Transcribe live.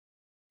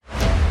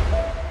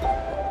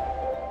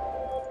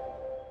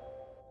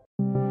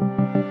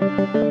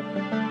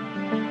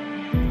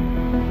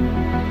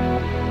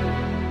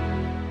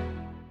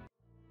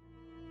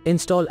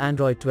Install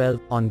Android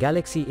 12 on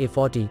Galaxy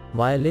A40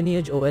 via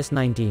LineageOS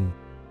 19.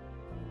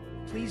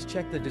 Please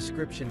check the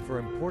description for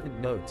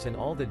important notes and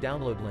all the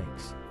download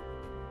links.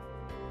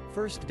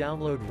 First,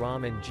 download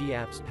ROM and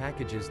GApps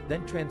packages,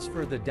 then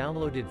transfer the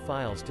downloaded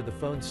files to the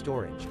phone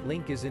storage.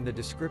 Link is in the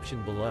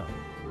description below.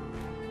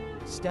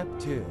 Step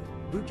 2.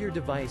 Boot your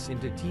device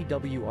into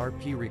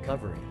TWRP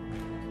recovery.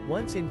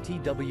 Once in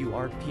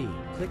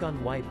TWRP, click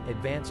on Wipe,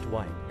 Advanced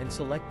Wipe, and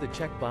select the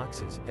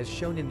checkboxes, as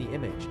shown in the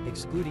image,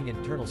 excluding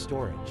internal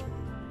storage.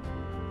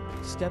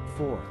 Step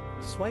 4.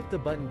 Swipe the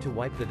button to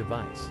wipe the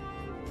device.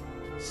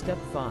 Step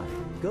 5.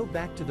 Go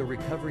back to the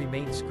recovery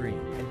main screen,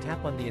 and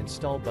tap on the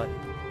Install button.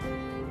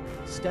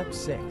 Step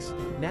 6.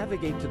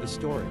 Navigate to the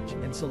storage,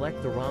 and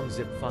select the ROM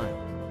ZIP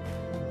file.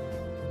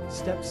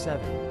 Step 7.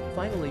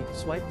 Finally,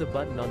 swipe the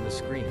button on the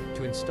screen,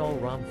 to install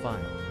ROM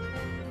file.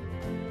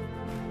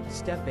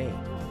 Step 8.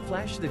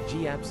 Flash the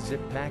GApps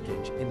zip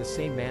package, in the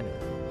same manner.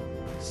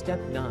 Step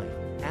 9.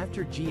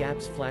 After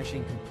GApps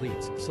flashing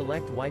completes,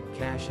 select Wipe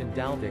Cache and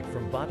dalvik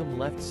from bottom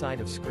left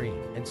side of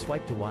screen, and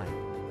swipe to wipe.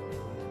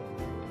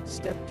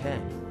 Step 10.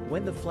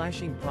 When the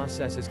flashing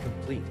process is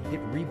complete,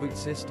 hit Reboot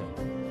System.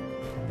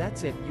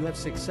 That's it, you have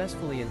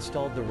successfully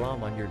installed the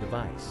ROM on your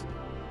device.